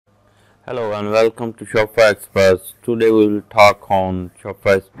Hello and welcome to Shopify Express. Today we will talk on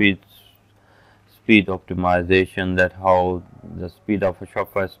Shopify speed optimization, that how the speed of a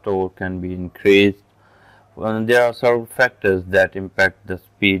Shopify store can be increased. Well, there are several factors that impact the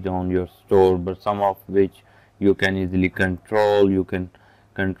speed on your store, but some of which you can easily control. You can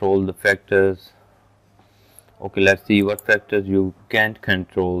control the factors. Okay, let's see what factors you can't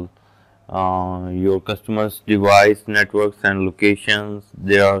control. Your customers' device networks and locations.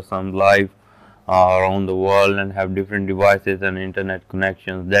 There are some live around the world and have different devices and internet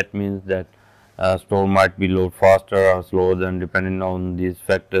connections. That means that store might be load faster or slower than depending on these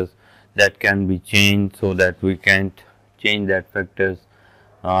factors. That can be changed so that we can't change that factors.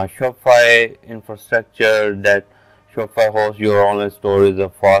 Shopify infrastructure, that Shopify hosts your online store is a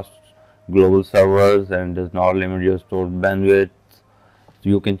fast global servers and does not limit your store bandwidth. So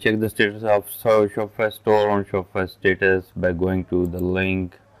you can check the status of Shopify store on Shopify status by going to the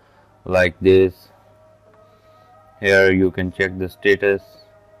link like this. Here you can check the status,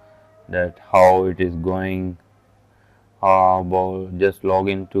 that how it is going. About just log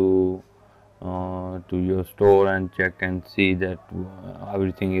into to your store and check and see that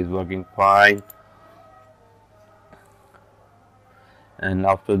everything is working fine. And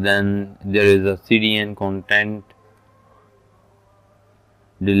after then there is a CDN content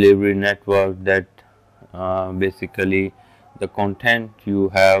delivery network, that basically the content you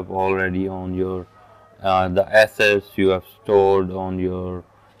have already on your the assets you have stored on your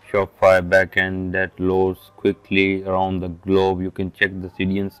Shopify backend that loads quickly around the globe. You can check the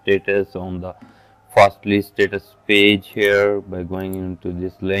CDN status on the fastly status page here by going into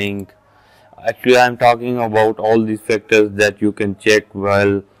this link. Actually, I'm talking about all these factors that you can check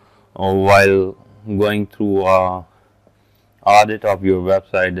while going through audit of your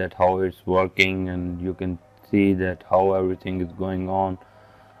website, that how it's working, and you can see that how everything is going on.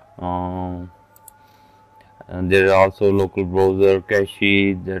 Um, and there is also local browser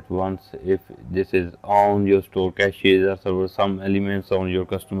cache, that once if this is on your store cache, there are some elements on your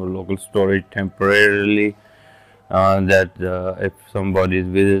customer local storage temporarily, that if somebody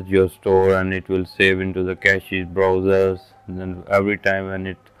visits your store and it will save into the cache browsers. Then every time when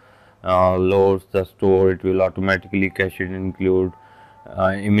it loads the store, it will automatically cache it, include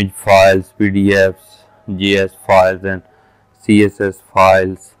image files, PDFs, JS files and CSS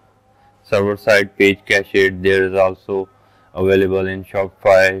files. Server side page cache, there is also available in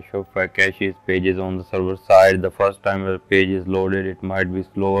Shopify caches pages on the server side. The first time a page is loaded, it might be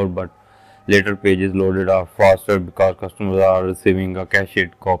slower, but later pages loaded are faster because customers are receiving a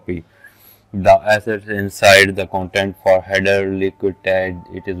cached copy. The assets inside the content for header, liquid tag,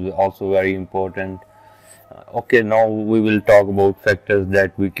 it is also very important. Okay, now we will talk about factors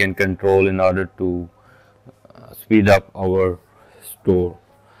that we can control in order to speed up our store.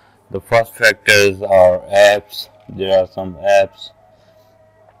 The first factors are apps. There are some apps.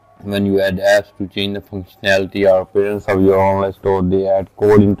 When you add apps to change the functionality or appearance of your online store, they add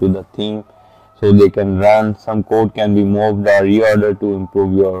code into the theme so they can run. Some code can be moved or reordered to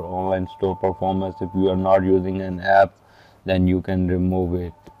improve your online store performance. If you are not using an app, then you can remove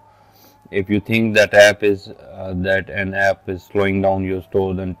it. If you think that an app is slowing down your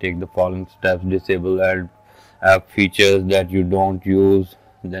store, then take the following steps. Disable app features that you don't use,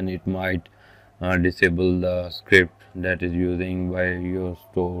 then it might disable the script that is using by your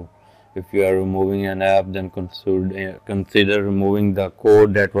store. If you are removing an app, then consider removing the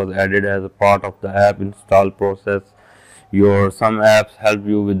code that was added as a part of the app install process. Some apps help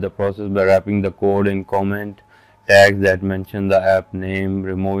you with the process by wrapping the code in comment tags that mention the app name.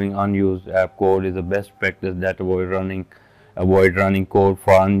 Removing unused app code is a best practice that avoid running code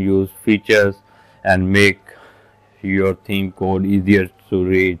for unused features and make your theme code easier to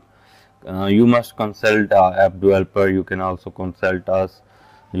read. You must consult app developer. You can also consult us.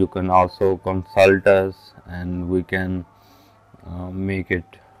 And we can make it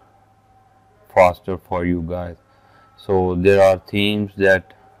faster for you guys. So there are themes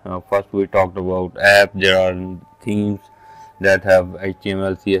that first we talked about app. There are themes that have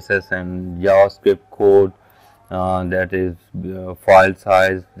HTML, CSS and JavaScript code, that is file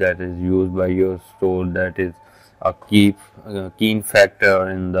size that is used by your store, that is a key factor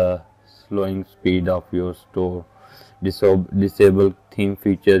in the slowing speed of your store. Disable theme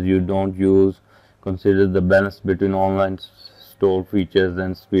features you don't use. Consider the balance between online store features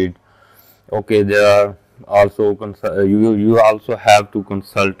and speed. Okay, there are also you also have to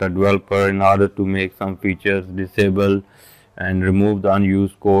consult a developer in order to make some features disable and remove the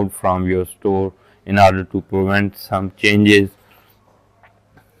unused code from your store in order to prevent some changes.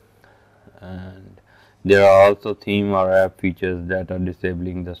 And There are also theme or app features that are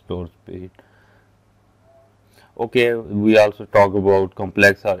disabling the store speed. Okay, we also talk about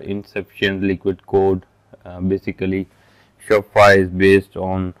complex or insufficient liquid code. Basically, Shopify is based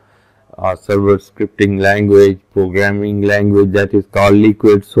on a server scripting language, programming language that is called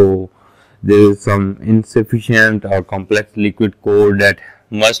Liquid. So there is some insufficient or complex liquid code that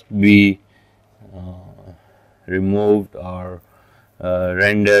must be removed or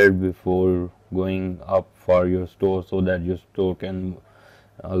rendered before going up for your store, so that your store can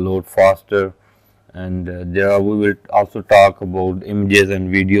load faster. And we will also talk about images and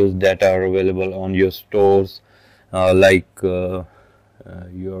videos that are available on your stores,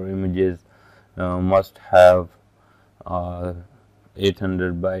 your images must have uh,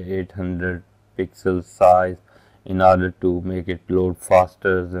 800 by 800 pixel size in order to make it load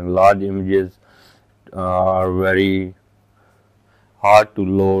faster. And large images are very hard to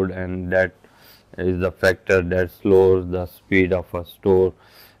load, and that is the factor that slows the speed of a store.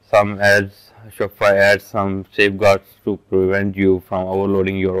 Shopify adds some safeguards to prevent you from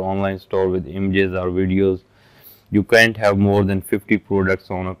overloading your online store with images or videos. You can't have more than 50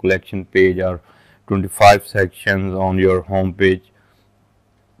 products on a collection page or 25 sections on your home page.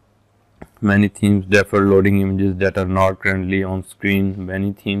 Many themes defer loading images that are not currently on screen.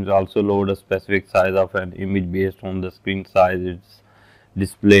 Many themes also load a specific size of an image based on the screen size it's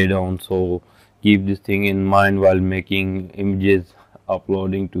displayed on. So keep this thing in mind while making images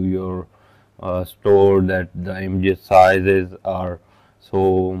uploading to your store, that the image sizes are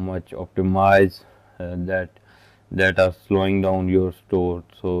so much optimized that are slowing down your store.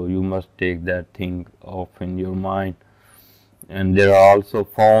 So you must take that thing off in your mind. And there are also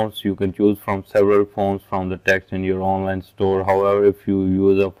fonts. You can choose from several fonts from the text in your online store. However, if you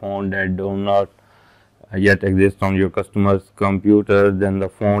use a font that do not yet exist on your customer's computer, then the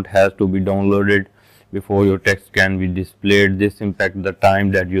font has to be downloaded before your text can be displayed. This impacts the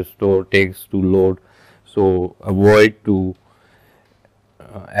time that your store takes to load. So avoid to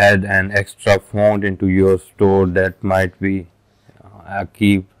add an extra font into your store. That might be a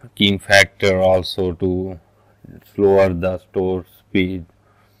key factor also to slower the store speed.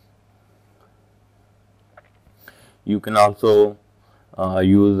 You can also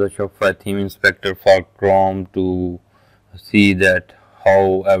use the Shopify theme inspector for Chrome to see that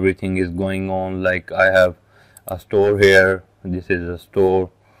how everything is going on. Like I have a store here. This is a store,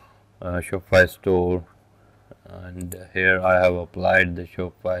 Shopify store, and here I have applied the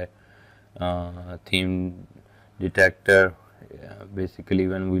Shopify theme detector. Basically,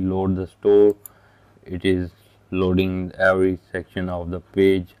 when we load the store, it is loading every section of the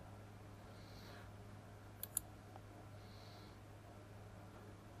page.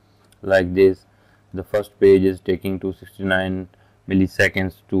 Like this, the first page is taking 269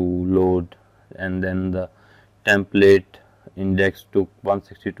 milliseconds to load, and then the template index took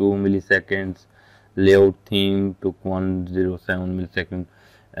 162 milliseconds, layout theme took 107 milliseconds.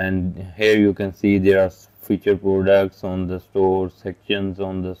 And here you can see there are feature products on the store, sections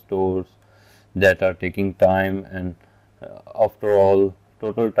on the stores that are taking time. And after all,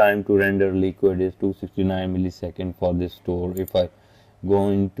 total time to render liquid is 269 milliseconds for this store. If I go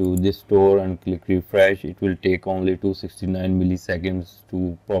into this store and click refresh, it will take only 269 milliseconds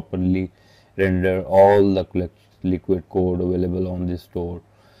to properly render all the liquid code available on this store.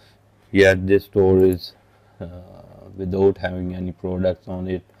 Yet this store is without having any products on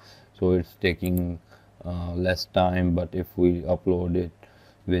it, so it's taking less time. But if we upload it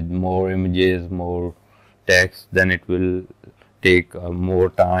with more images, more text, then it will take more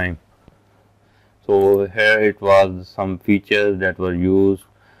time. So here it was some features that were used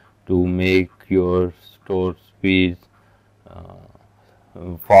to make your store speeds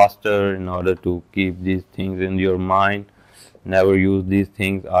faster. In order to keep these things in your mind, never use these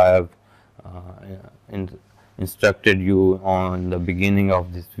things. I have instructed you on the beginning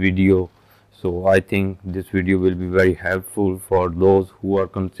of this video. So I think this video will be very helpful for those who are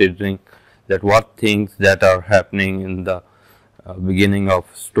considering that what things that are happening in the beginning of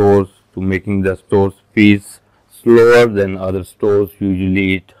stores to making the store speeds slower than other stores.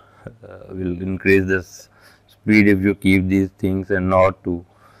 Usually it will increase the speed if you keep these things and not to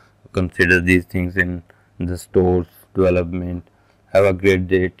consider these things in the store's development. Have a great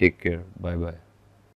day. Take care. Bye bye.